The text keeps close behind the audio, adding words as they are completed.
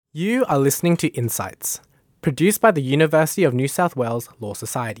You are listening to Insights, produced by the University of New South Wales Law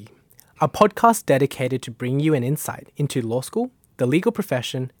Society, a podcast dedicated to bring you an insight into law school, the legal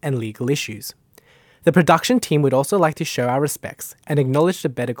profession, and legal issues. The production team would also like to show our respects and acknowledge the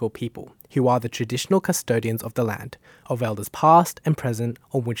Bedegal people, who are the traditional custodians of the land, of elders past and present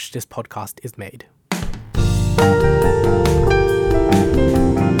on which this podcast is made.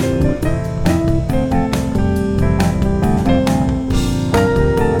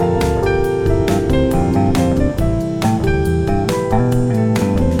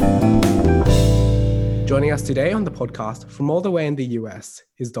 Joining us today on the podcast from all the way in the US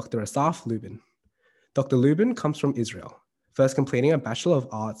is Dr. Asaf Lubin. Dr. Lubin comes from Israel, first completing a Bachelor of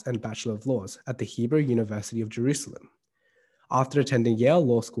Arts and Bachelor of Laws at the Hebrew University of Jerusalem. After attending Yale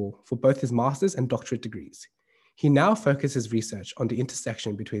Law School for both his master's and doctorate degrees, he now focuses research on the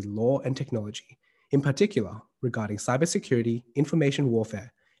intersection between law and technology, in particular regarding cybersecurity, information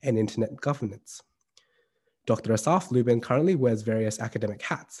warfare, and internet governance. Dr. Asaf Lubin currently wears various academic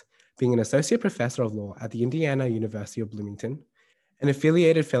hats, being an associate professor of law at the Indiana University of Bloomington, an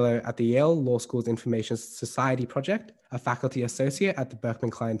affiliated fellow at the Yale Law School's Information Society Project, a faculty associate at the Berkman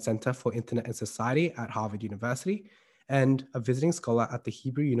Klein Center for Internet and Society at Harvard University, and a visiting scholar at the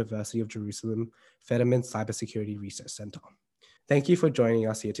Hebrew University of Jerusalem Federman Cybersecurity Research Center. Thank you for joining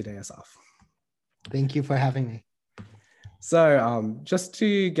us here today, Asaf. Thank you for having me. So just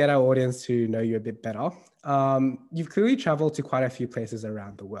to get our audience to know you a bit better, you've clearly traveled to quite a few places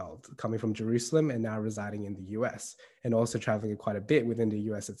around the world, coming from Jerusalem and now residing in the US, and also traveling quite a bit within the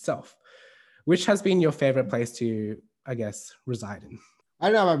US itself. Which has been your favorite place to, I guess, reside in?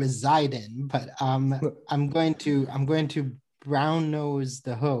 I don't know about reside in, but I'm going to brown nose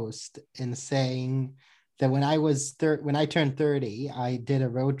the host in saying that when I turned 30, I did a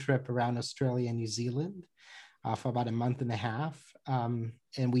road trip around Australia and New Zealand for about a month and a half.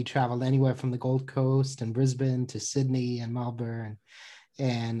 And we traveled anywhere from the Gold Coast and Brisbane to Sydney and Melbourne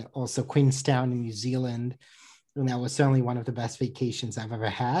and also Queenstown in New Zealand. And that was certainly one of the best vacations I've ever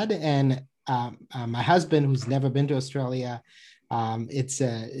had. And my husband, who's never been to Australia,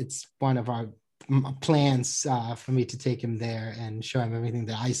 it's one of our plans for me to take him there and show him everything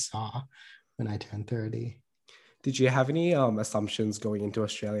that I saw when I turned 30. Did you have any assumptions going into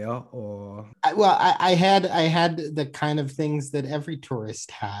Australia, or? I had the kind of things that every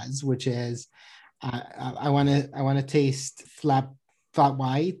tourist has, which is I want to taste flat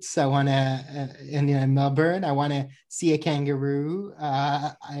whites. I want to in Melbourne. I want to see a kangaroo,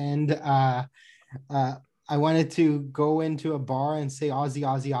 and I wanted to go into a bar and say Aussie,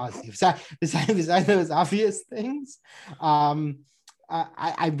 Aussie, Aussie. Besides those obvious things.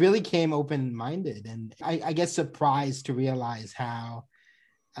 I really came open-minded, and I get surprised to realize how,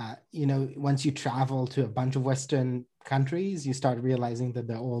 once you travel to a bunch of Western countries, you start realizing that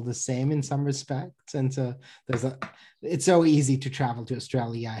they're all the same in some respects. And so it's so easy to travel to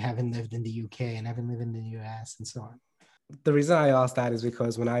Australia. I haven't lived in the UK and haven't lived in the US and so on. The reason I asked that is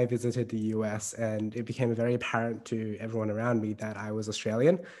because when I visited the US and it became very apparent to everyone around me that I was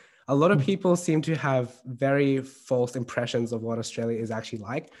Australian, a lot of people seem to have very false impressions of what Australia is actually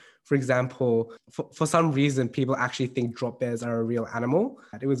like. For example, for some reason, people actually think drop bears are a real animal.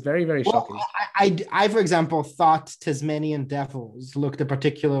 It was very, very shocking. I, for example, thought Tasmanian devils looked a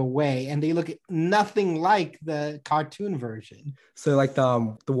particular way, and they look nothing like the cartoon version. So like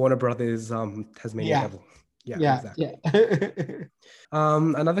the Warner Brothers Tasmanian devil. Yeah, exactly. Yeah.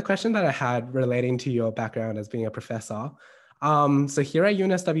 Another question that I had relating to your background as being a professor. So here at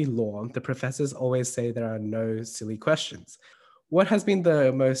UNSW Law, the professors always say there are no silly questions. What has been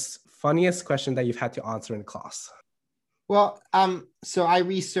the most funniest question that you've had to answer in class? Well, so I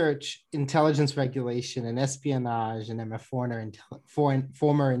research intelligence regulation and espionage, and I'm a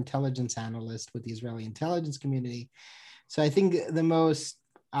former intelligence analyst with the Israeli intelligence community. So I think the most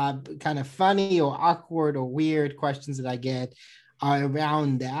kind of funny or awkward or weird questions that I get are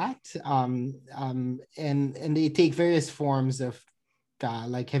around that, and they take various forms of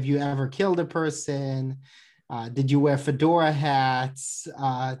like, have you ever killed a person? Did you wear fedora hats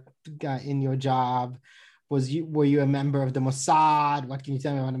in your job? Were you a member of the Mossad? What can you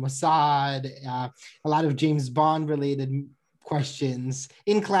tell me about the Mossad? A lot of James Bond related questions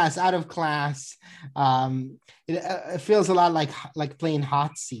in class, out of class. It feels a lot like playing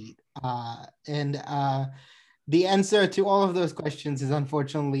hot seat, and the answer to all of those questions is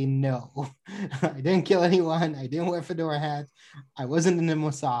unfortunately no. I didn't kill anyone. I didn't wear fedora hat. I wasn't in the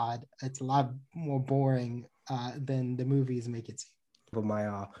Mossad. It's a lot more boring than the movies make it seem.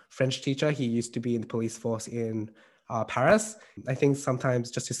 My French teacher, he used to be in the police force in Paris. I think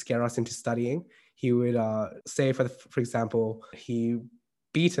sometimes just to scare us into studying, he would say, for example, he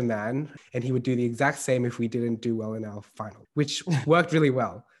beat a man, and he would do the exact same if we didn't do well in our final, which worked really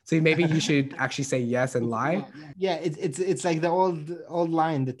well. So maybe you should actually say yes and lie. Yeah. It's like the old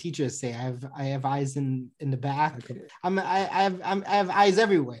line the teachers say. I have eyes in the back. I have eyes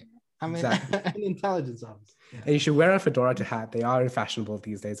everywhere. I'm Exactly. an intelligence officer. Yeah. And you should wear a fedora to hat. They are fashionable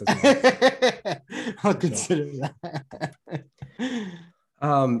these days as well. I'll consider that.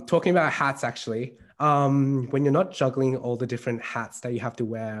 Talking about hats, actually, when you're not juggling all the different hats that you have to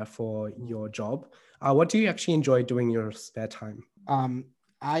wear for your job, what do you actually enjoy doing in your spare time?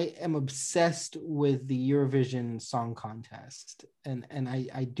 I am obsessed with the Eurovision Song Contest, and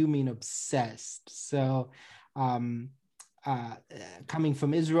I do mean obsessed. So, coming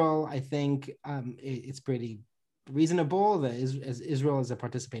from Israel, I think it's pretty reasonable that as Israel is a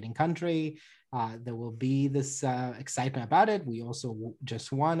participating country, there will be this excitement about it. We also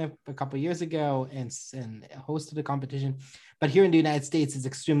just won a couple of years ago and hosted a competition. But here in the United States, it's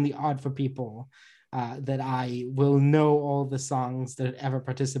extremely odd for people that I will know all the songs that ever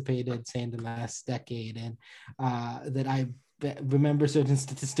participated, say, in the last decade, and that I remember certain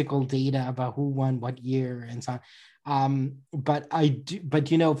statistical data about who won what year and so on. But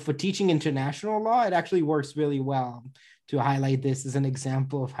for teaching international law, it actually works really well to highlight this as an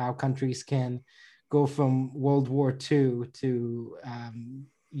example of how countries can go from World War II to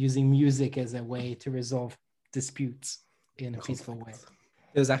using music as a way to resolve disputes in a peaceful way.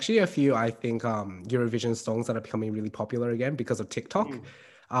 There's actually a few, I think, Eurovision songs that are becoming really popular again because of TikTok.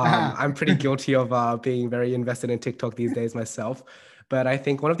 I'm pretty guilty of being very invested in TikTok these days myself. But I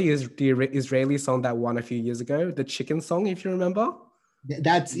think one of the Israeli song that won a few years ago, the Chicken Song, if you remember.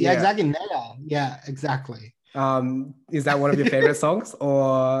 That's exactly. Nella. Yeah, exactly. Is that one of your favorite songs?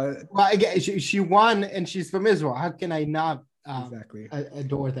 Or well, again, she won and she's from Israel. How can I not exactly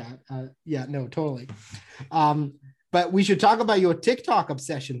adore that? Yeah, no, totally. But we should talk about your TikTok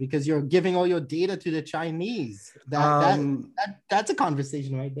obsession because you're giving all your data to the Chinese. That's a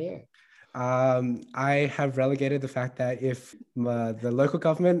conversation right there. I have relegated the fact that if the local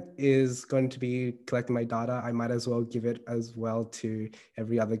government is going to be collecting my data, I might as well give it as well to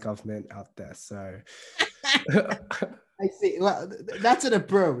every other government out there. So I see. Well, that's an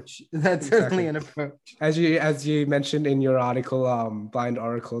approach. That's certainly an approach. As you mentioned in your article, Blind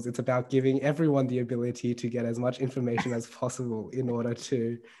Oracles, it's about giving everyone the ability to get as much information as possible in order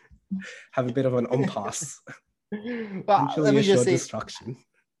to have a bit of an on-pass. Well, let me just say, destruction.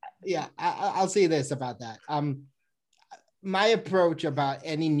 Yeah, I'll say this about that. My approach about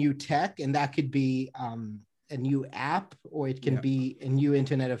any new tech, and that could be a new app, or it can be a new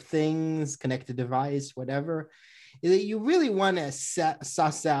Internet of Things, connected device, whatever, is that you really want to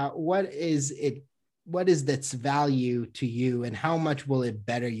suss out what is its value to you and how much will it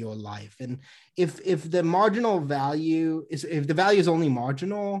better your life. And if the marginal value if the value is only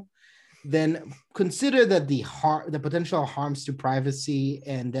marginal, then consider that the potential harms to privacy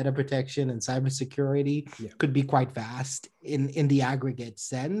and data protection and cybersecurity could be quite vast in the aggregate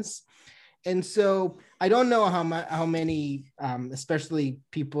sense. And so I don't know how many, especially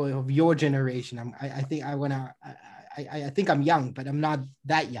people of your generation. I think I'm young, but I'm not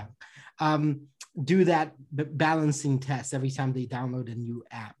that young. Do that balancing test every time they download a new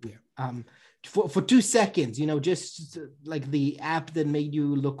app. For 2 seconds, just like the app that made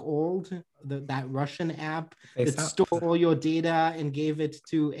you look old, that Russian app that stole all your data and gave it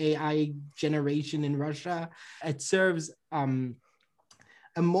to AI generation in Russia. It serves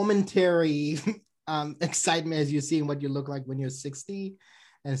a momentary excitement as you're seeing what you look like when you're 60,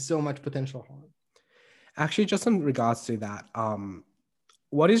 and so much potential harm. Actually, just in regards to that,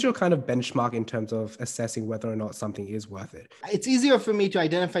 what is your kind of benchmark in terms of assessing whether or not something is worth it? It's easier for me to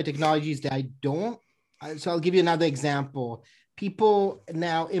identify technologies that I don't. So I'll give you another example. People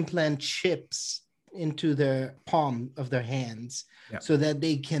now implant chips into the palm of their hands so that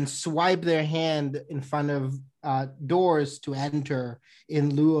they can swipe their hand in front of doors to enter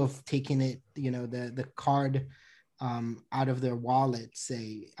in lieu of taking it, the card out of their wallet,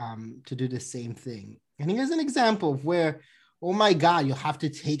 say, to do the same thing. And here's an example of where, oh my God, you have to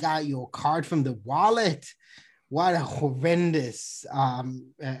take out your card from the wallet. What a horrendous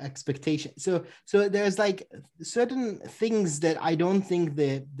expectation. So there's like certain things that I don't think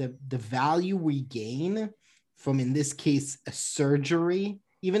the value we gain from, in this case, a surgery,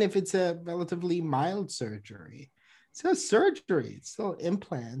 even if it's a relatively mild surgery, it's a surgery, it's still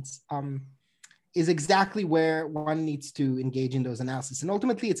implants, is exactly where one needs to engage in those analysis. And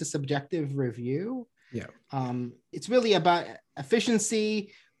ultimately, it's a subjective review. It's really about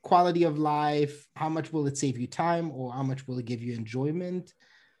efficiency, quality of life, how much will it save you time, or how much will it give you enjoyment,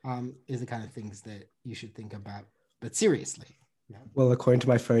 is the kind of things that you should think about, but seriously. Well, according to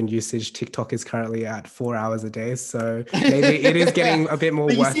my phone usage, TikTok is currently at 4 hours a day. So maybe it is getting a bit more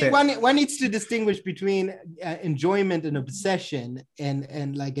But you worth see, it. one needs to distinguish between enjoyment and obsession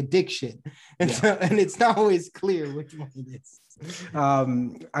and like addiction. And so, and it's not always clear which one it is.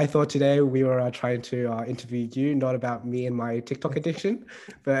 I thought today we were trying to interview you, not about me and my TikTok addiction,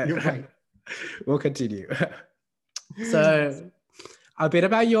 but You're right. We'll continue. So a bit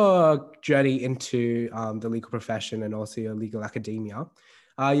about your journey into the legal profession and also your legal academia.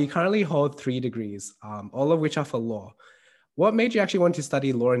 You currently hold 3 degrees, all of which are for law. What made you actually want to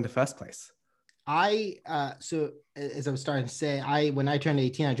study law in the first place? So as I was starting to say, when I turned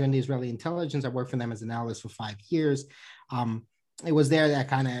 18, I joined the Israeli intelligence. I worked for them as an analyst for 5 years. It was there that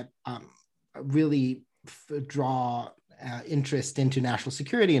kind of really draw interest into national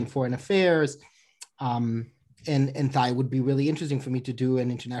security and foreign affairs. And thought it would be really interesting for me to do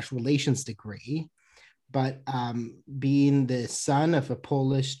an international relations degree. But being the son of a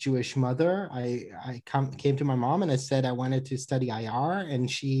Polish Jewish mother, I came to my mom and I said I wanted to study IR. And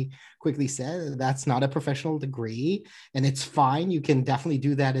she quickly said, that's not a professional degree. And it's fine. You can definitely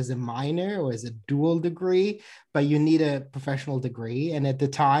do that as a minor or as a dual degree, but you need a professional degree. And at the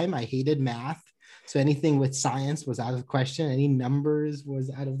time, I hated math. So anything with science was out of the question. Any numbers was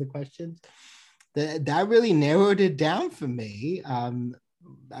out of the question. That really narrowed it down for me.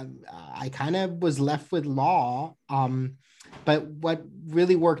 I kind of was left with law. But what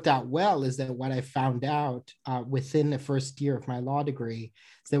really worked out well is that what I found out within the first year of my law degree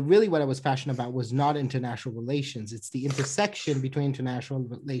is that really what I was passionate about was not international relations. It's the intersection between international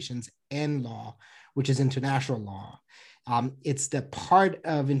relations and law, which is international law. It's the part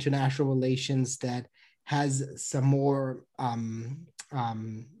of international relations that has some more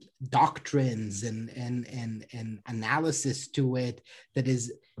doctrines and analysis to it that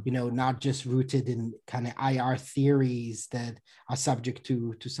is, not just rooted in kind of IR theories that are subject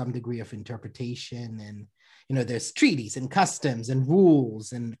to some degree of interpretation. And there's treaties and customs and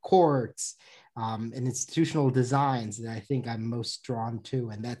rules and courts and institutional designs that I think I'm most drawn to,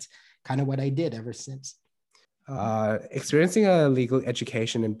 and that's kind of what I did ever since. Experiencing a legal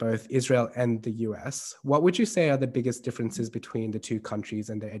education in both Israel and the US, what would you say are the biggest differences between the two countries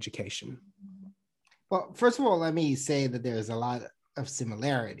and their education? Well, first of all, let me say that there's a lot of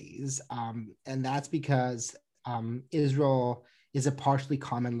similarities, and that's because Israel is a partially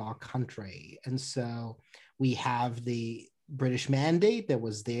common law country. And so we have the British mandate that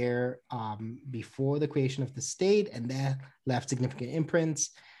was there before the creation of the state, and that left significant imprints.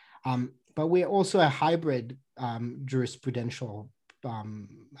 But we're also a hybrid jurisprudential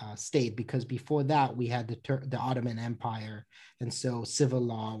state, because before that we had the Ottoman Empire, and so civil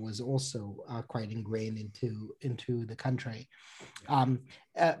law was also quite ingrained into the country.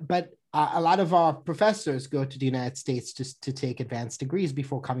 But a lot of our professors go to the United States just to take advanced degrees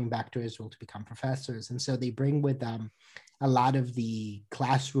before coming back to Israel to become professors, and so they bring with them a lot of the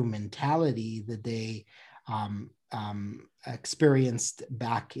classroom mentality that they experienced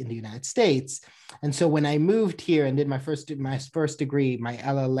back in the United States. And so when I moved here and did my first degree, my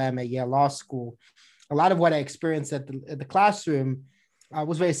LLM at Yale Law School, a lot of what I experienced at the classroom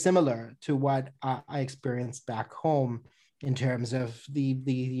was very similar to what I experienced back home in terms of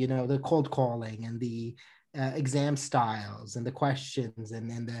the cold calling and the exam styles and the questions and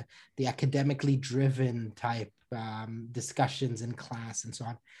then the academically driven type discussions in class and so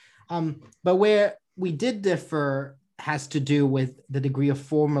on. But where we did differ has to do with the degree of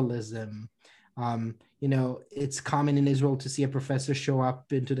formalism. It's common in Israel to see a professor show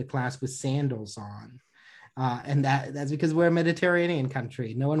up into the class with sandals on. And that's because we're a Mediterranean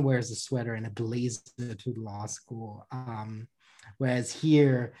country. No one wears a sweater and a blazer to law school. Whereas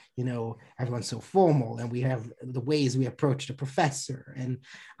here, everyone's so formal, and we have the ways we approach the professor, and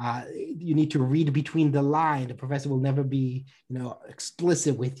you need to read between the line. The professor will never be,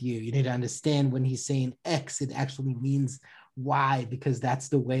 explicit with you. You need to understand when he's saying X, it actually means Y, because that's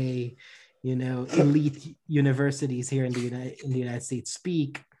the way, elite universities here in the United States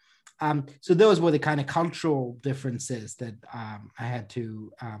speak. So those were the kind of cultural differences that I had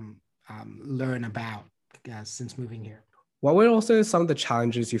to learn about since moving here. What were also some of the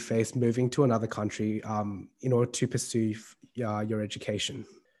challenges you faced moving to another country in order to pursue your education?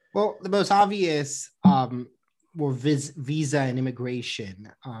 Well, the most obvious were visa and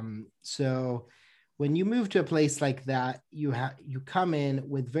immigration. So when you move to a place like that, you come in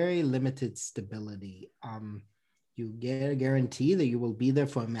with very limited stability. You get a guarantee that you will be there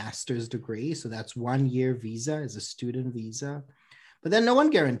for a master's degree. So that's 1 year visa as a student visa. But then no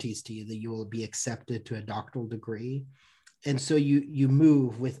one guarantees to you that you will be accepted to a doctoral degree. And so you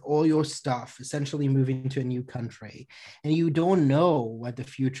move with all your stuff, essentially moving to a new country, and you don't know what the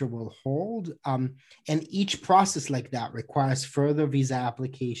future will hold. And each process like that requires further visa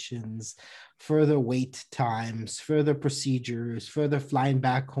applications, further wait times, further procedures, further flying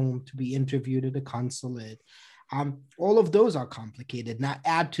back home to be interviewed at a consulate. All of those are complicated. Now,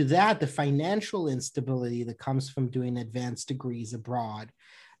 add to that the financial instability that comes from doing advanced degrees abroad.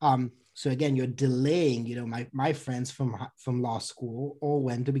 So again, you're delaying. My friends from law school all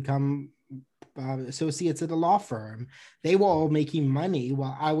went to become associates at a law firm. They were all making money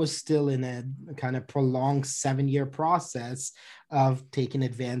while I was still in a kind of prolonged 7-year process of taking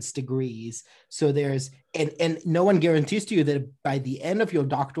advanced degrees. So and no one guarantees to you that by the end of your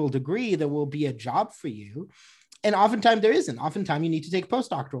doctoral degree, there will be a job for you. And oftentimes there isn't. Oftentimes you need to take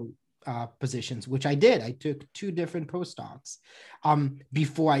postdoctoral positions, which I did. I took 2 different postdocs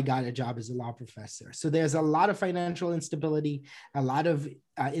before I got a job as a law professor. So there's a lot of financial instability, a lot of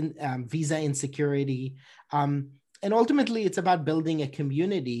visa insecurity. And ultimately, it's about building a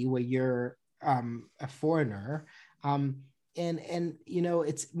community where you're a foreigner. And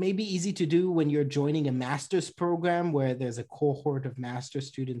it's maybe easy to do when you're joining a master's program where there's a cohort of master's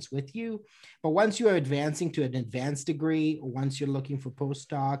students with you. But once you are advancing to an advanced degree, or once you're looking for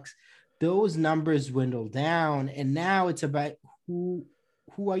postdocs, those numbers dwindle down. And now it's about who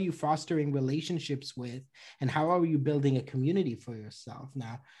are you fostering relationships with, and how are you building a community for yourself?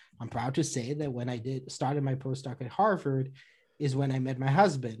 Now, I'm proud to say that when I started my postdoc at Harvard, is when I met my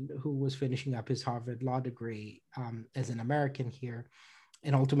husband, who was finishing up his Harvard law degree as an American here.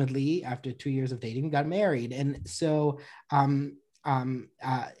 And ultimately, after 2 years of dating, we got married. And so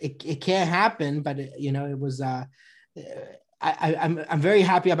it can't happen, but it was, I'm very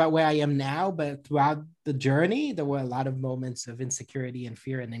happy about where I am now, but throughout the journey, there were a lot of moments of insecurity and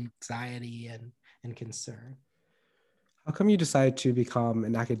fear and anxiety and concern. How come you decided to become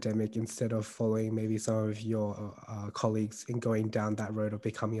an academic instead of following maybe some of your colleagues in going down that road of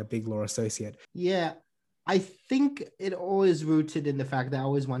becoming a big law associate? Yeah, I think it always rooted in the fact that I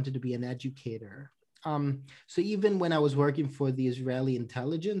always wanted to be an educator. So even when I was working for the Israeli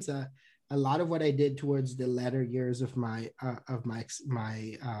intelligence, a lot of what I did towards the latter years of my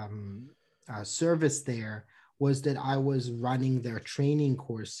service there was that I was running their training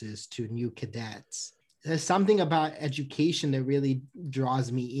courses to new cadets. There's something about education that really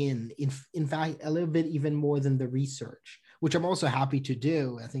draws me in fact, a little bit even more than the research, which I'm also happy to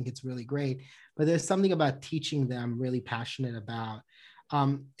do. I think it's really great. But there's something about teaching that I'm really passionate about.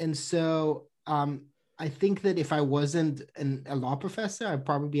 And so I think that if I wasn't a law professor, I'd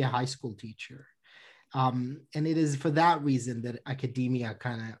probably be a high school teacher. And it is for that reason that academia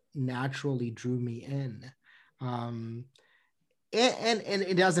kind of naturally drew me in. And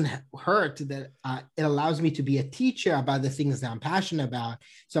it doesn't hurt that it allows me to be a teacher about the things that I'm passionate about.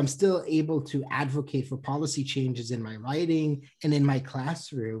 So I'm still able to advocate for policy changes in my writing and in my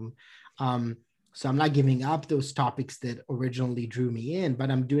classroom. So I'm not giving up those topics that originally drew me in, but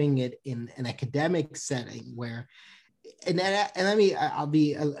I'm doing it in an academic setting where, I'll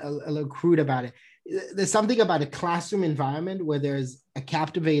be a little crude about it. There's something about a classroom environment where there's a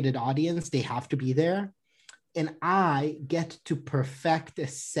captivated audience. They have to be there. And I get to perfect a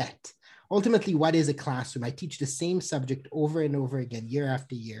set. Ultimately, what is a classroom? I teach the same subject over and over again, year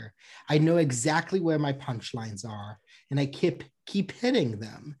after year. I know exactly where my punchlines are, and I keep hitting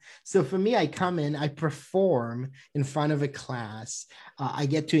them. So for me, I come in, I perform in front of a class. I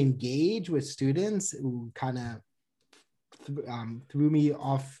get to engage with students who kind of threw me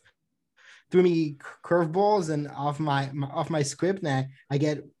curveballs and off my script. And I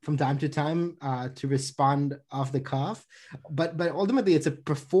get from time to time to respond off the cuff, but ultimately it's a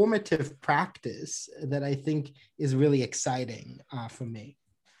performative practice that I think is really exciting for me.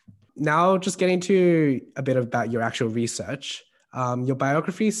 Now, just getting to a bit about your actual research. Your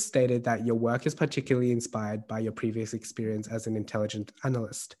biography stated that your work is particularly inspired by your previous experience as an intelligence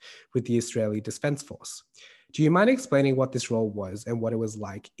analyst with the Israeli Defense Force. Do you mind explaining what this role was and what it was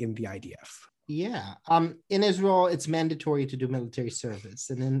like in the IDF? Yeah. In Israel, it's mandatory to do military service.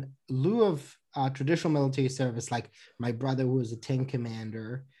 And in lieu of traditional military service, like my brother, who was a tank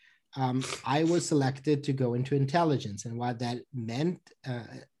commander, I was selected to go into intelligence. And what that meant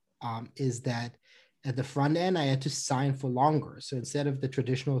is that at the front end, I had to sign for longer. So instead of the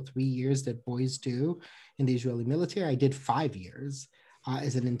traditional 3 years that boys do in the Israeli military, I did 5 years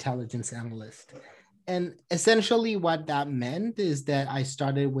as an intelligence analyst. And essentially what that meant is that I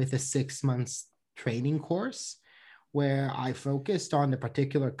started with a 6 months training course where I focused on the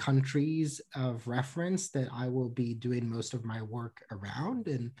particular countries of reference that I will be doing most of my work around.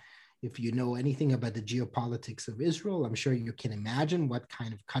 And If you know anything about the geopolitics of Israel, I'm sure you can imagine what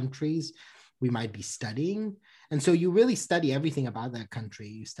kind of countries we might be studying. And so you really study everything about that country.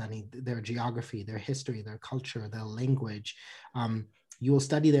 You study their geography, their history, their culture, their language. You will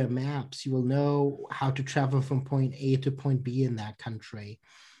study their maps. You will know how to travel from point A to point B in that country.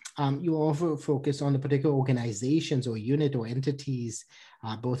 You also focus on the particular organizations or unit or entities,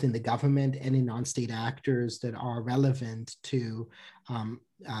 both in the government and in non-state actors that are relevant to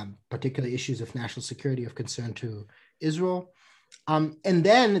particular issues of national security of concern to Israel. And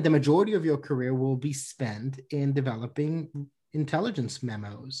then the majority of your career will be spent in developing intelligence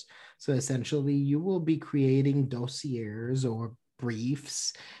memos. So essentially, you will be creating dossiers or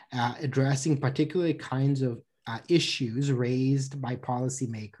briefs addressing particular kinds of issues raised by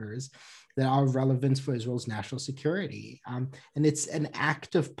policymakers that are of relevance for Israel's national security. And it's an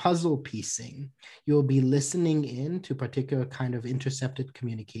act of puzzle piecing. You'll be listening in to particular kind of intercepted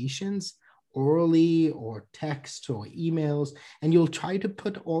communications, orally or text or emails, and you'll try to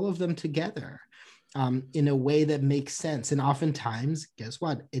put all of them together in a way that makes sense. And oftentimes, guess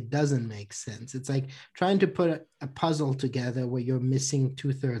what? It doesn't make sense. It's like trying to put a puzzle together where you're missing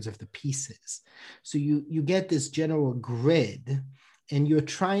 2/3 of the pieces. So you get this general grid, and you're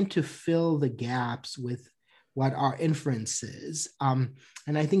trying to fill the gaps with what are inferences.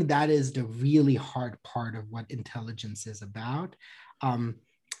 And I think that is the really hard part of what intelligence is about.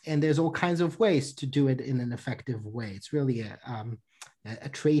 And there's all kinds of ways to do it in an effective way. It's really a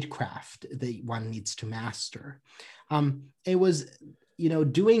trade craft that one needs to master. It was,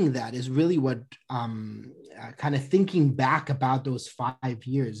 doing that is really what kind of thinking back about those 5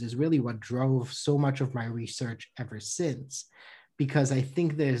 years is really what drove so much of my research ever since, because I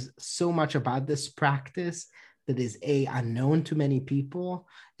think there's so much about this practice that is A, unknown to many people,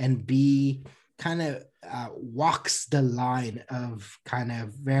 and B, kind of walks the line of kind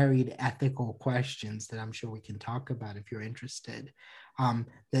of varied ethical questions that I'm sure we can talk about if you're interested,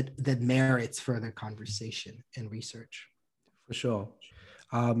 that merits further conversation and research. For sure.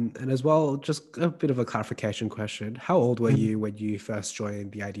 And as well, just a bit of a clarification question. How old were you when you first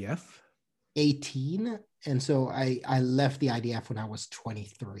joined the IDF? 18. And so I left the IDF when I was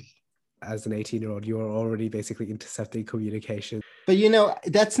 23. As an 18-year-old, you were already basically intercepting communication. But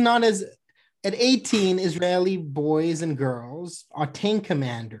that's not as... At 18, Israeli boys and girls are tank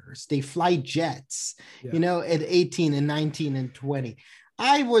commanders. They fly jets, at 18 and 19 and 20.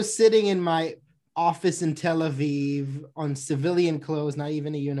 I was sitting in my office in Tel Aviv on civilian clothes, not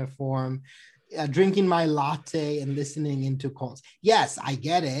even a uniform, drinking my latte and listening into calls. Yes, I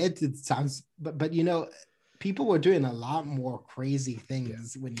get it. It sounds, but people were doing a lot more crazy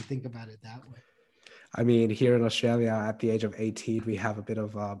things when you think about it that way. I mean, here in Australia, at the age of 18, we have a bit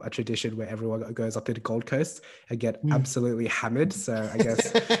of a tradition where everyone goes up to the Gold Coast and get absolutely hammered. So I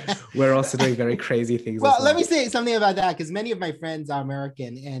guess we're also doing very crazy things. Well, let me say something about that, because many of my friends are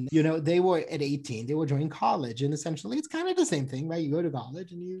American, and they were at 18, they were joining college, and essentially it's kind of the same thing, right? You go to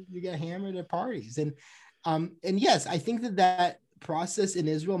college and you get hammered at parties, and yes, I think that process in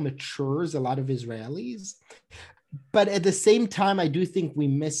Israel matures a lot of Israelis, but at the same time, I do think we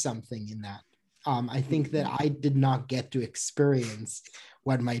miss something in that. I think that I did not get to experience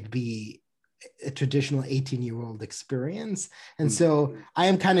what might be a traditional 18-year-old experience. And so I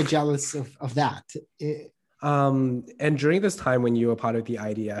am kind of jealous of that. And during this time when you were part of the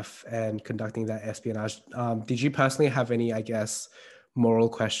IDF and conducting that espionage, did you personally have any, I guess, moral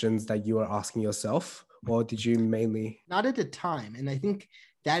questions that you were asking yourself, or did you mainly? Not at the time. And I think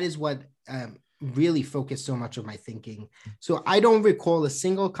that is what really focused so much of my thinking. So I don't recall a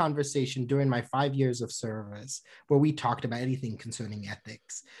single conversation during my 5 years of service where we talked about anything concerning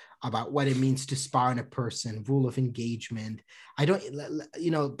ethics, about what it means to spy on a person, rule of engagement. I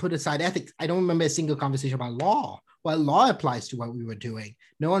don't, put aside ethics, I don't remember a single conversation about law. What law applies to what we were doing.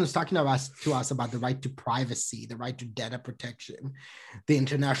 No one was talking to us about the right to privacy, the right to data protection, the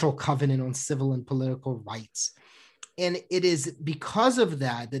International Covenant on Civil and Political Rights. And it is because of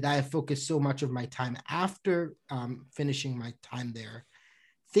that I have focused so much of my time after finishing my time there,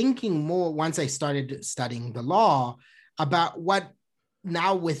 thinking more once I started studying the law about what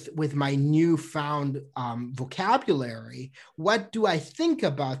now with my newfound vocabulary, what do I think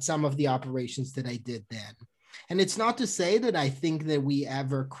about some of the operations that I did then? And it's not to say that I think that we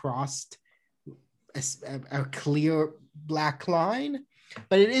ever crossed a clear black line,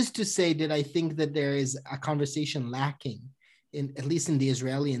 but it is to say that I think that there is a conversation lacking, at least in the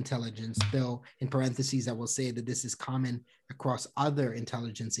Israeli intelligence, though in parentheses, I will say that this is common across other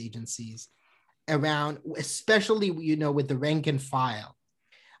intelligence agencies around, especially, with the rank and file,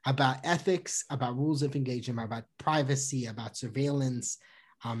 about ethics, about rules of engagement, about privacy, about surveillance,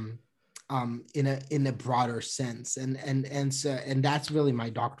 in a broader sense, and that's really my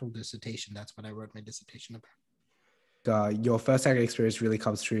doctoral dissertation. That's what I wrote my dissertation about. Your first-hand experience really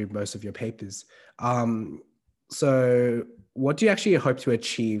comes through most of your papers. So what do you actually hope to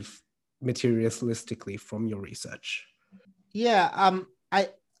achieve materialistically from your research? Yeah, I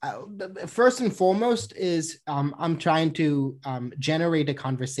first and foremost is I'm trying to generate a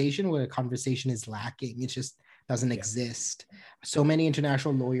conversation where a conversation is lacking. It just doesn't exist. So many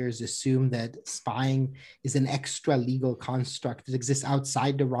international lawyers assume that spying is an extra legal construct that exists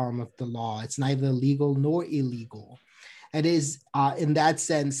outside the realm of the law. It's neither legal nor illegal. It is in that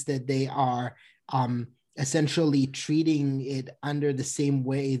sense that they are essentially treating it under the same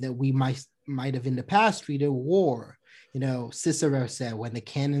way that we might have in the past treated war. Cicero said, when the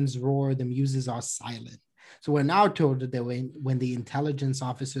cannons roar, the muses are silent. So we're now told that when the intelligence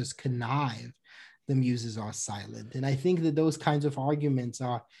officers connive, the muses are silent. And I think that those kinds of arguments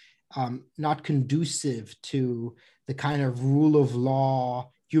are not conducive to the kind of rule of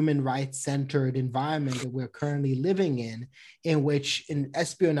law, human rights centered environment that we're currently living in which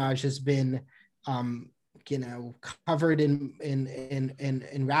espionage has been covered in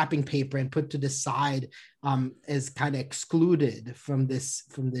wrapping paper and put to the side as kind of excluded from this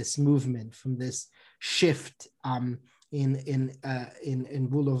movement, from this shift in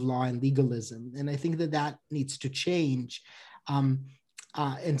rule of law and legalism. And I think that needs to change.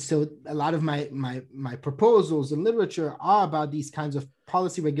 And so a lot of my proposals in literature are about these kinds of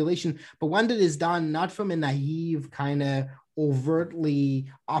policy regulation, but one that is done not from a naive kind of overtly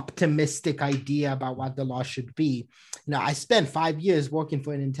optimistic idea about what the law should be. I spent 5 years working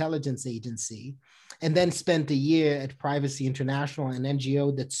for an intelligence agency and then spent a year at Privacy International, an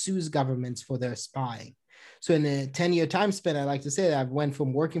NGO that sues governments for their spying. So in a 10-year time span, I like to say that I've went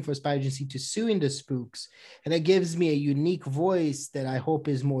from working for a spy agency to suing the spooks. And it gives me a unique voice that I hope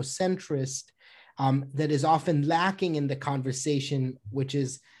is more centrist, that is often lacking in the conversation, which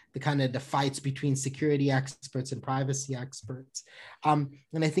is the fights between security experts and privacy experts. And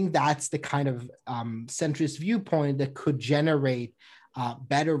I think that's the kind of centrist viewpoint that could generate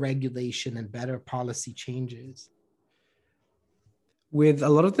better regulation and better policy changes. With a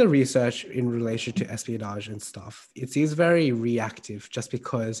lot of the research in relation to espionage and stuff, it seems very reactive just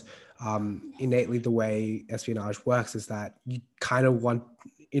because innately the way espionage works is that you kind of want,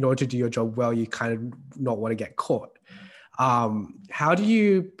 in order to do your job well, you kind of not want to get caught. How do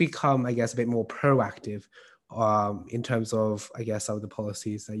you become, I guess, a bit more proactive in terms of, I guess, some of the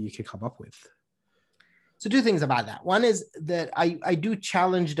policies that you can come up with? So 2 things about that. One is that I do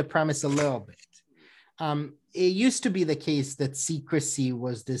challenge the premise a little bit. It used to be the case that secrecy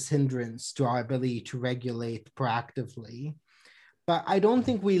was this hindrance to our ability to regulate proactively, but I don't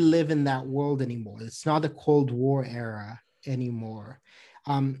think we live in that world anymore. It's not the Cold War era anymore.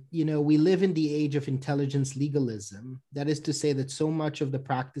 We live in the age of intelligence legalism. That is to say that so much of the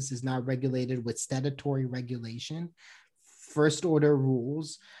practice is now regulated with statutory regulation, first order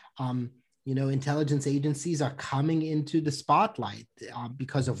rules. Intelligence agencies are coming into the spotlight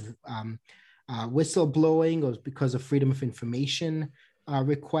because of whistleblowing, or because of freedom of information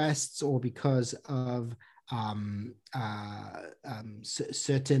requests, or because of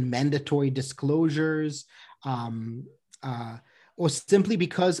certain mandatory disclosures, or simply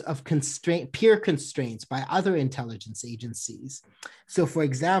because of peer constraints by other intelligence agencies. So, for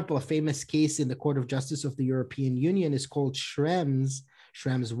example, a famous case in the Court of Justice of the European Union is called Schrems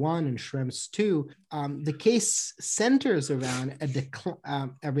 1 and Schrems 2. The case centers around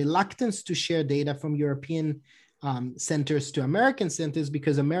a reluctance to share data from European centers to American centers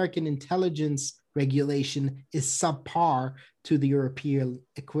because American intelligence regulation is subpar to the European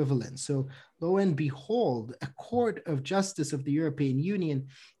equivalent. So lo and behold, a Court of Justice of the European Union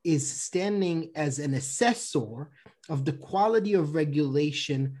is standing as an assessor of the quality of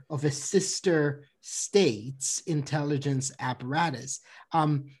regulation of a sister state's intelligence apparatus.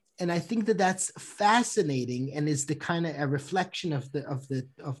 And I think that's fascinating and is the kind of a reflection of the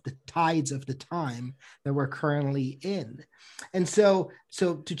tides of the time that we're currently in. And so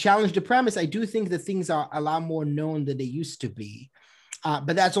to challenge the premise, I do think that things are a lot more known than they used to be.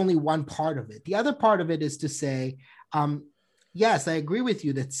 But that's only one part of it. The other part of it is to say, yes, I agree with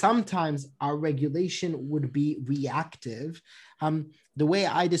you that sometimes our regulation would be reactive. The way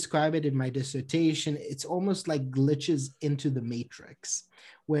I describe it in my dissertation, it's almost like glitches into the matrix,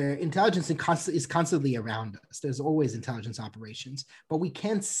 where intelligence is constantly around us. There's always intelligence operations, but we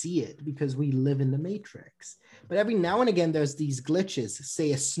can't see it because we live in the matrix. But every now and again, there's these glitches.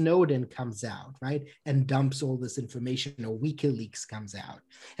 Say a Snowden comes out, right, and dumps all this information, or WikiLeaks comes out.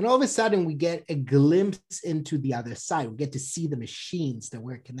 And all of a sudden, we get a glimpse into the other side. We get to see the machines that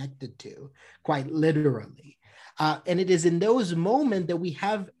we're connected to, quite literally. And it is in those moments that we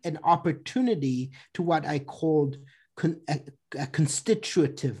have an opportunity to what I called a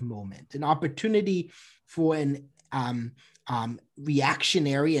constitutive moment, an opportunity for an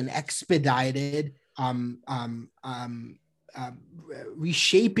reactionary and expedited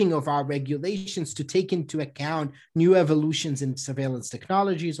reshaping of our regulations to take into account new evolutions in surveillance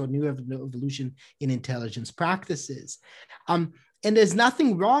technologies or new evolution in intelligence practices. And there's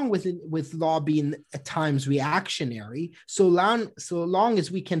nothing wrong with law being at times reactionary, so long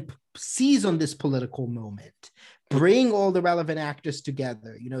as we can seize on this political moment, bring all the relevant actors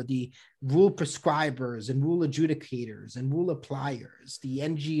together, the rule prescribers and rule adjudicators and rule appliers, the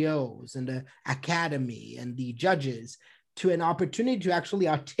NGOs and the academy and the judges, to an opportunity to actually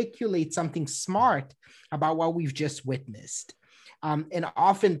articulate something smart about what we've just witnessed. And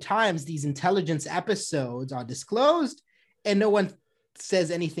oftentimes these intelligence episodes are disclosed and no one says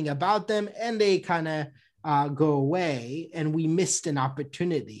anything about them, and they kind of go away, and we missed an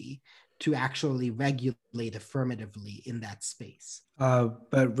opportunity to actually regulate affirmatively in that space.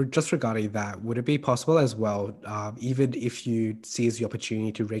 But just regarding that, would it be possible as well, even if you seize the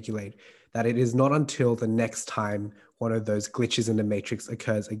opportunity to regulate, that it is not until the next time one of those glitches in the matrix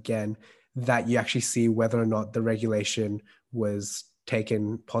occurs again that you actually see whether or not the regulation was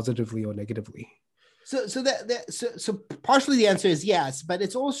taken positively or negatively? So partially the answer is yes, but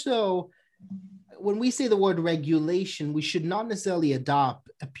it's also, when we say the word regulation, we should not necessarily adopt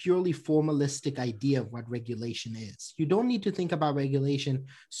a purely formalistic idea of what regulation is. You don't need to think about regulation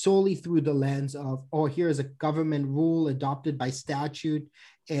solely through the lens of, oh, here's a government rule adopted by statute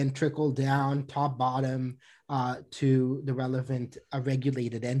and trickle down top bottom to the relevant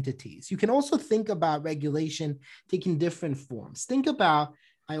regulated entities. You can also think about regulation taking different forms. Think about,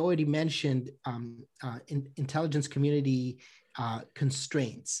 I already mentioned intelligence community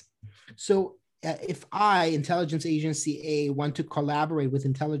constraints. So if I, intelligence agency A, want to collaborate with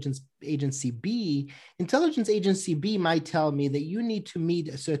intelligence agency B might tell me that you need to meet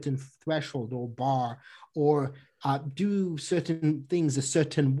a certain threshold or bar, or do certain things a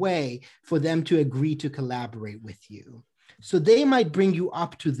certain way for them to agree to collaborate with you. So they might bring you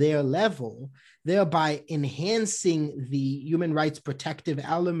up to their level, thereby enhancing the human rights protective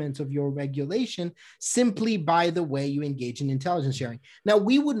elements of your regulation simply by the way you engage in intelligence sharing. Now,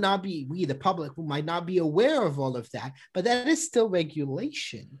 we, the public, might not be aware of all of that, but that is still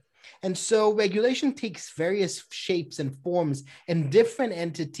regulation. And so regulation takes various shapes and forms, and different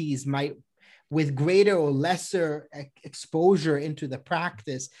entities might, with greater or lesser exposure into the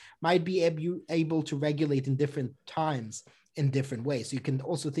practice, might be able to regulate in different times in different ways. So you can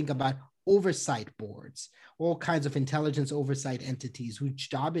also think about oversight boards, all kinds of intelligence oversight entities whose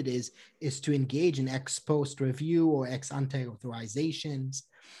job it is to engage in ex post review or ex ante authorizations.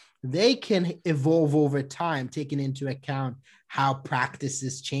 They can evolve over time, taking into account how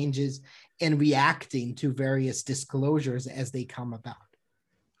practices changes and reacting to various disclosures as they come about.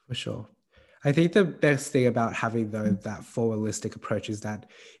 For sure. I think the best thing about having that formalistic approach is that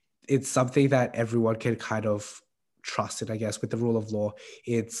it's something that everyone can kind of trust in, I guess. With the rule of law,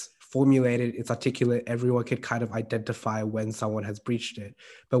 it's formulated, it's articulate, everyone can kind of identify when someone has breached it.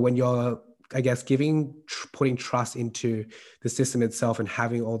 But when you're, I guess, putting trust into the system itself and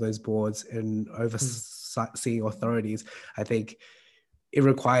having all those boards and overseeing authorities, I think it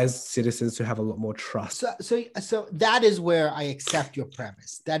requires citizens to have a lot more trust. So that is where I accept your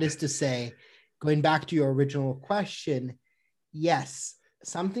premise. That is to say, going back to your original question, yes,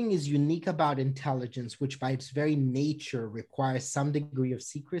 something is unique about intelligence, which by its very nature requires some degree of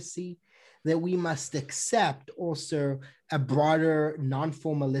secrecy, that we must accept also a broader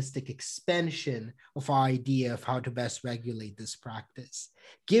non-formalistic expansion of our idea of how to best regulate this practice,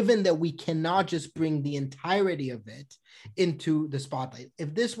 given that we cannot just bring the entirety of it into the spotlight.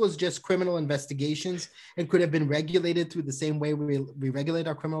 If this was just criminal investigations and could have been regulated through the same way we regulate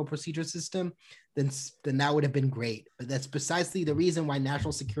our criminal procedure system, then that would have been great. But that's precisely the reason why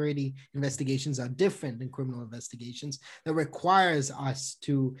national security investigations are different than criminal investigations. That requires us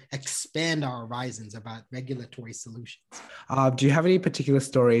to expand our horizons about regulatory solutions. Do you have any particular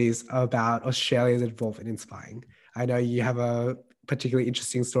stories about Australia's involvement in spying? I know you have a particularly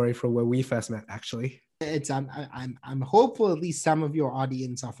interesting story from where we first met, actually. I'm hopeful at least some of your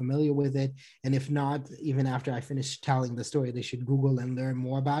audience are familiar with it, and if not, even after I finish telling the story, they should Google and learn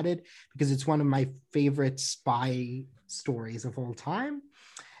more about it, because it's one of my favorite spy stories of all time,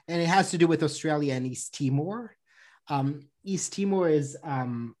 and it has to do with Australia and East Timor. East Timor is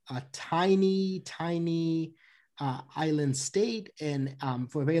a tiny island state, and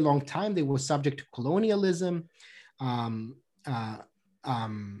for a very long time they were subject to colonialism.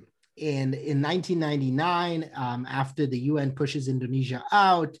 And in 1999, after the UN pushes Indonesia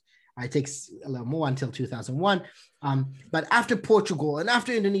out, it takes a little more until 2001. But after Portugal and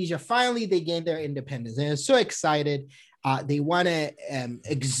after Indonesia, finally they gained their independence. And they're so excited. They want to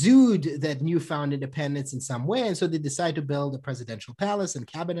exude that newfound independence in some way. And so they decide to build a presidential palace and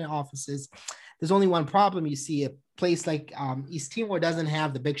cabinet offices. There's only one problem. You see, a place like East Timor doesn't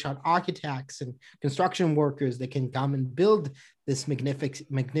have the big shot architects and construction workers that can come and build this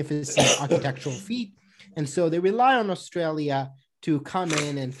magnificent architectural feat. And so they rely on Australia to come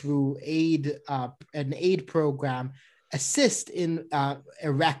in and through an aid program, assist in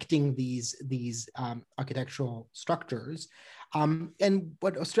erecting these architectural structures. And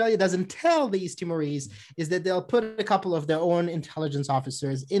what Australia doesn't tell the East Timorese is that they'll put a couple of their own intelligence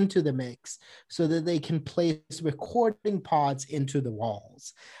officers into the mix so that they can place recording pods into the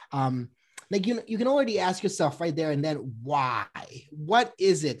walls. Like you can already ask yourself right there and then, why? What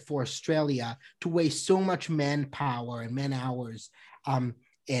is it for Australia to waste so much manpower and man hours and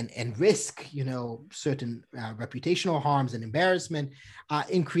risk, certain reputational harms and embarrassment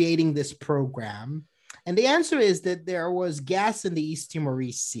in creating this program? And the answer is that there was gas in the East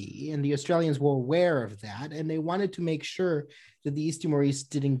Timorese Sea, and the Australians were aware of that, and they wanted to make sure that the East Timorese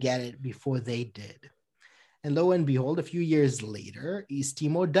didn't get it before they did. And lo and behold, a few years later, East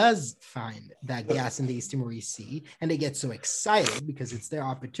Timor does find that gas in the East Timorese Sea, and they get so excited because it's their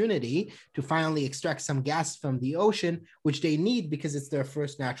opportunity to finally extract some gas from the ocean, which they need because it's their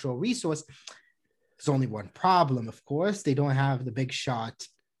first natural resource. There's only one problem, of course. They don't have the big shot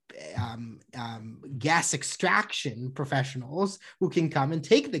gas extraction professionals who can come and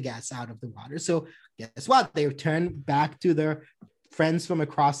take the gas out of the water. So guess what? They return back to their friends from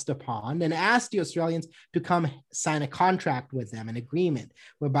across the pond and ask the Australians to come sign a contract with them, an agreement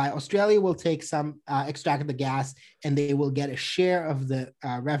whereby Australia will take some extract of the gas and they will get a share of the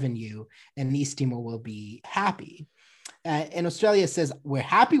revenue, and East Timor will be happy. And Australia says, we're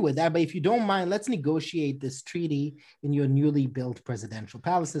happy with that, but if you don't mind, let's negotiate this treaty in your newly built presidential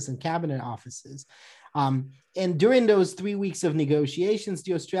palaces and cabinet offices. And during those 3 weeks of negotiations,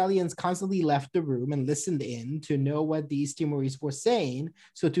 the Australians constantly left the room and listened in to know what the East Timorese were saying,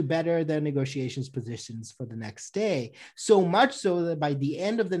 so to better their negotiations positions for the next day. So much so that by the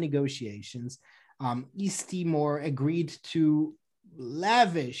end of the negotiations, East Timor agreed to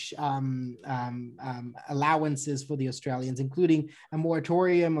lavish allowances for the Australians, including a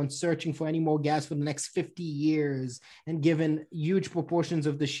moratorium on searching for any more gas for the next 50 years, and given huge proportions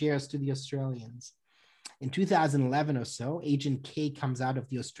of the shares to the Australians. In 2011 or so, Agent K comes out of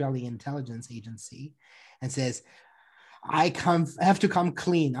the Australian Intelligence Agency and says, I have to come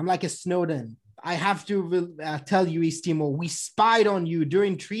clean. I'm like a Snowden. I have to tell you, East Timor, we spied on you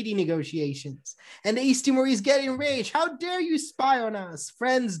during treaty negotiations. And the East Timorese get enraged. How dare you spy on us?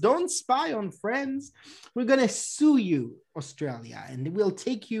 Friends, don't spy on friends. We're going to sue you, Australia, and we'll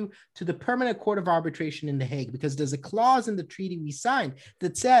take you to the Permanent Court of Arbitration in The Hague, because there's a clause in the treaty we signed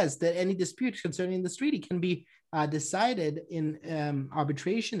that says that any dispute concerning this treaty can be decided in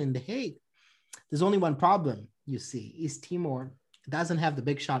arbitration in The Hague. There's only one problem, you see. East Timor doesn't have the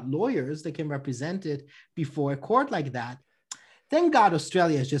big shot lawyers that can represent it before a court like that. Thank God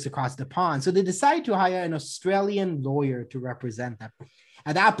Australia is just across the pond. So they decide to hire an Australian lawyer to represent them.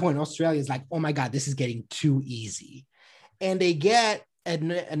 At that point, Australia is like, oh my God, this is getting too easy. And they get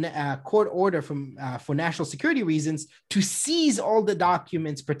a court order from for national security reasons to seize all the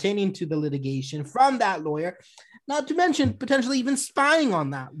documents pertaining to the litigation from that lawyer, not to mention potentially even spying on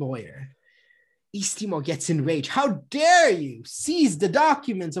that lawyer. East Timor gets enraged. How dare you seize the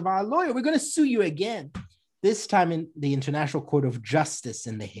documents of our lawyer? We're going to sue you again. This time in the International Court of Justice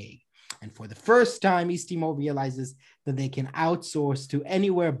in The Hague. And for the first time, East Timor realizes that they can outsource to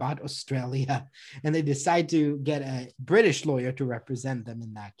anywhere but Australia. And they decide to get a British lawyer to represent them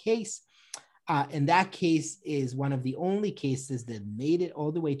in that case. And that case is one of the only cases that made it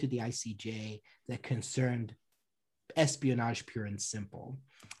all the way to the ICJ that concerned espionage pure and simple.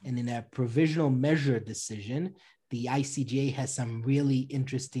 And in a provisional measure decision, the ICJ has some really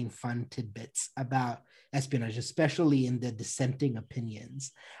interesting, fun tidbits about espionage, especially in the dissenting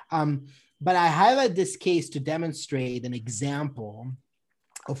opinions. But I highlight this case to demonstrate an example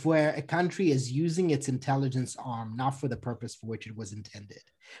of where a country is using its intelligence arm not for the purpose for which it was intended,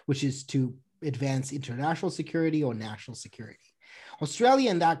 which is to advance international security or national security.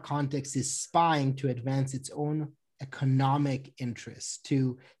 Australia, in that context, is spying to advance its own economic interests,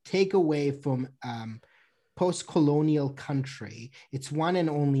 to take away from post-colonial country its one and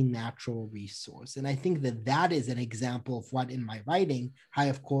only natural resource. And I think that that is an example of what in my writing I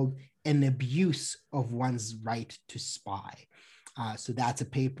have called an abuse of one's right to spy. So that's a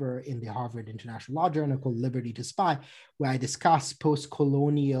paper in the Harvard International Law Journal called Liberty to Spy, where I discuss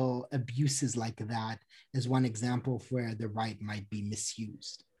post-colonial abuses like that as one example of where the right might be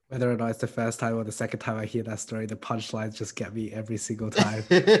misused. Whether or not it's the first time or the second time I hear that story, the punchlines just get me every single time.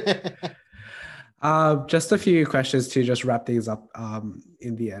 Just a few questions to just wrap things up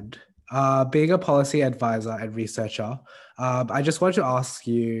in the end. Being a policy advisor and researcher, I just want to ask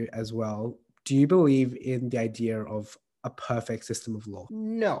you as well, do you believe in the idea of a perfect system of law?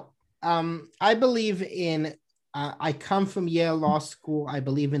 No. I believe in, I come from Yale Law School. I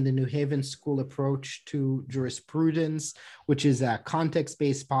believe in the New Haven School approach to jurisprudence, which is a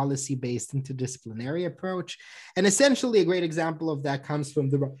context-based, policy-based, interdisciplinary approach. And essentially a great example of that comes from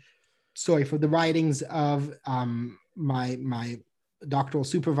the writings of my doctoral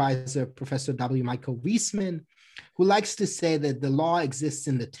supervisor, Professor W. Michael Reisman, who likes to say that the law exists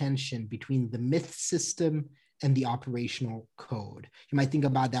in the tension between the myth system and the operational code. You might think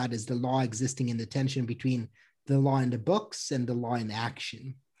about that as the law existing in the tension between the law in the books and the law in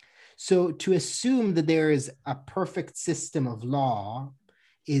action. So to assume that there is a perfect system of law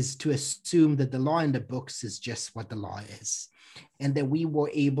is to assume that the law in the books is just what the law is, and that we were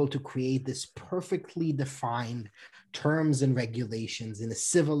able to create this perfectly defined terms and regulations in a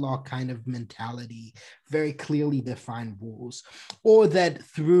civil law kind of mentality, very clearly defined rules, or that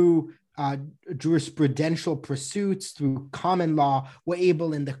through jurisprudential pursuits, through common law, we're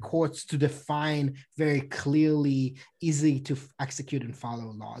able in the courts to define very clearly, easily to execute and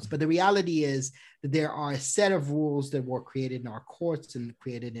follow laws. But the reality is that there are a set of rules that were created in our courts and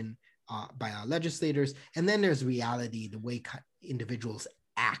created in by our legislators. And then there's reality, the way individuals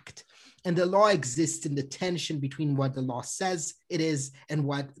act. And the law exists in the tension between what the law says it is and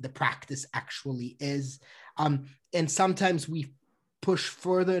what the practice actually is. And sometimes we push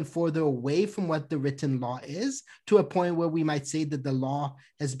further and further away from what the written law is, to a point where we might say that the law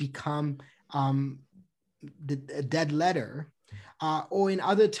has become a dead letter. Or in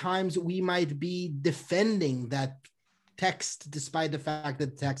other times, we might be defending that text, despite the fact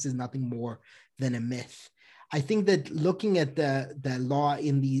that the text is nothing more than a myth. I think that looking at the law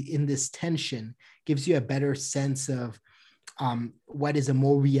in this tension gives you a better sense of what is a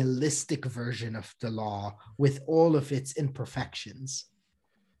more realistic version of the law with all of its imperfections.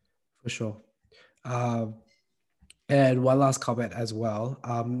 For sure. And one last comment as well.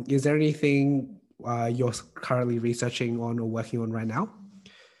 Is there anything you're currently researching on or working on right now?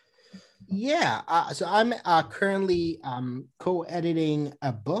 Yeah, so I'm currently co-editing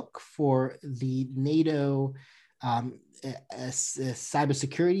a book for the NATO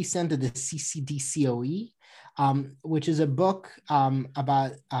Cybersecurity Center, the CCDCOE, which is a book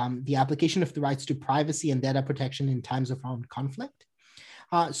about the application of the rights to privacy and data protection in times of armed conflict.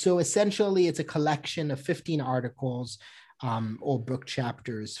 So essentially, it's a collection of 15 articles or book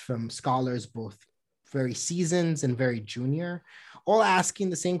chapters from scholars, both very seasoned and very junior, all asking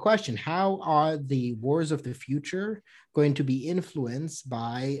the same question: how are the wars of the future going to be influenced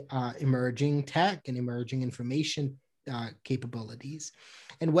by emerging tech and emerging information capabilities,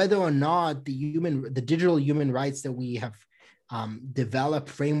 and whether or not the digital human rights that we have developed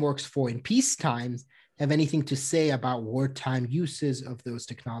frameworks for in peace times have anything to say about wartime uses of those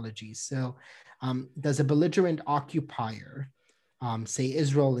technologies. So does a belligerent occupier, say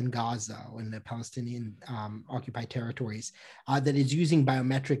Israel in Gaza or in the Palestinian occupied territories, that is using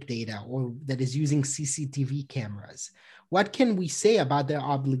biometric data or that is using CCTV cameras, what can we say about their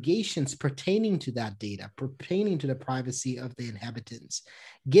obligations pertaining to that data, pertaining to the privacy of the inhabitants,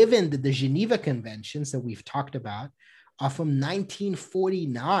 given that the Geneva Conventions that we've talked about are from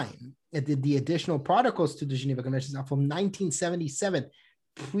 1949, the additional protocols to the Geneva Conventions are from 1977,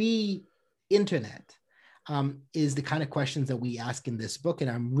 pre-internet? Is the kind of questions that we ask in this book. And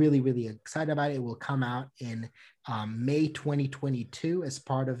I'm really, really excited about it. It will come out in May 2022 as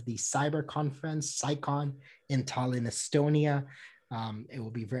part of the cyber conference, CyCon, in Tallinn, Estonia. It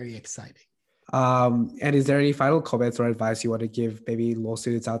will be very exciting. And is there any final comments or advice you want to give maybe law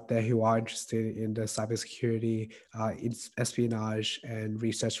students out there who are interested in the cybersecurity, espionage and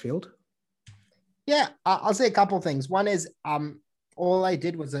research field? Yeah, I'll say a couple of things. One is, all I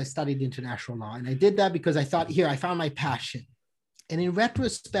did was I studied international law, and I did that because I thought, here, I found my passion. And in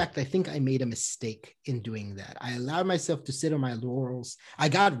retrospect, I think I made a mistake in doing that. I allowed myself to sit on my laurels. I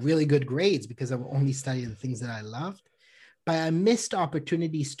got really good grades because I only studied the things that I loved, but I missed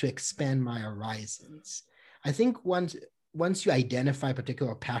opportunities to expand my horizons. I think once you identify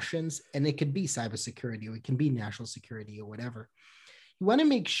particular passions, and it could be cybersecurity or it can be national security or whatever, you want to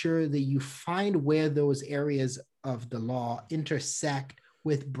make sure that you find where those areas of the law intersect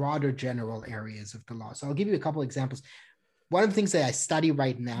with broader general areas of the law. So I'll give you a couple examples. One of the things that I study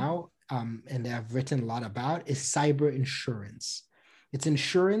right now, and that I've written a lot about, is cyber insurance. It's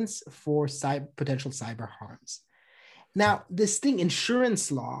insurance for potential cyber harms. Now, this thing,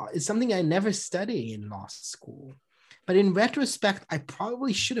 insurance law, is something I never studied in law school. But in retrospect, I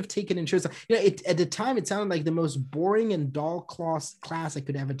probably should have taken insurance. At the time, it sounded like the most boring and dull class I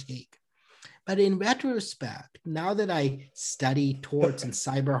could ever take. But in retrospect, now that I study torts and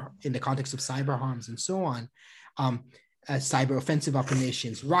cyber in the context of cyber harms and so on, cyber offensive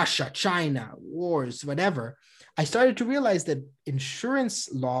operations, Russia, China, wars, whatever, I started to realize that insurance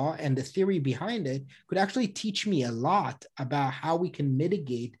law and the theory behind it could actually teach me a lot about how we can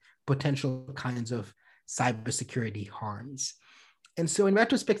mitigate potential kinds of cybersecurity harms. And so in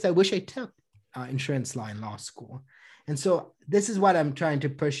retrospect, I wish I took insurance law in law school. And so this is what I'm trying to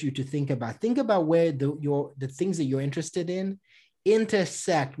push you to think about. Think about where the things that you're interested in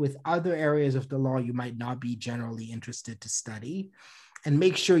intersect with other areas of the law you might not be generally interested to study, and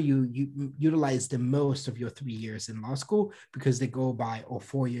make sure you utilize the most of your 3 years in law school, because they go by, or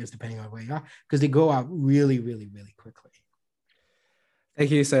 4 years, depending on where you are, because they go out really, really, really quickly. Thank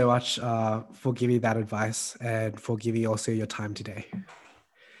you so much for giving that advice and for giving also your time today.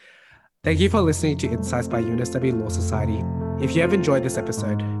 Thank you for listening to Insights by UNSW Law Society. If you have enjoyed this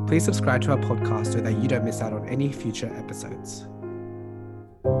episode, please subscribe to our podcast so that you don't miss out on any future episodes.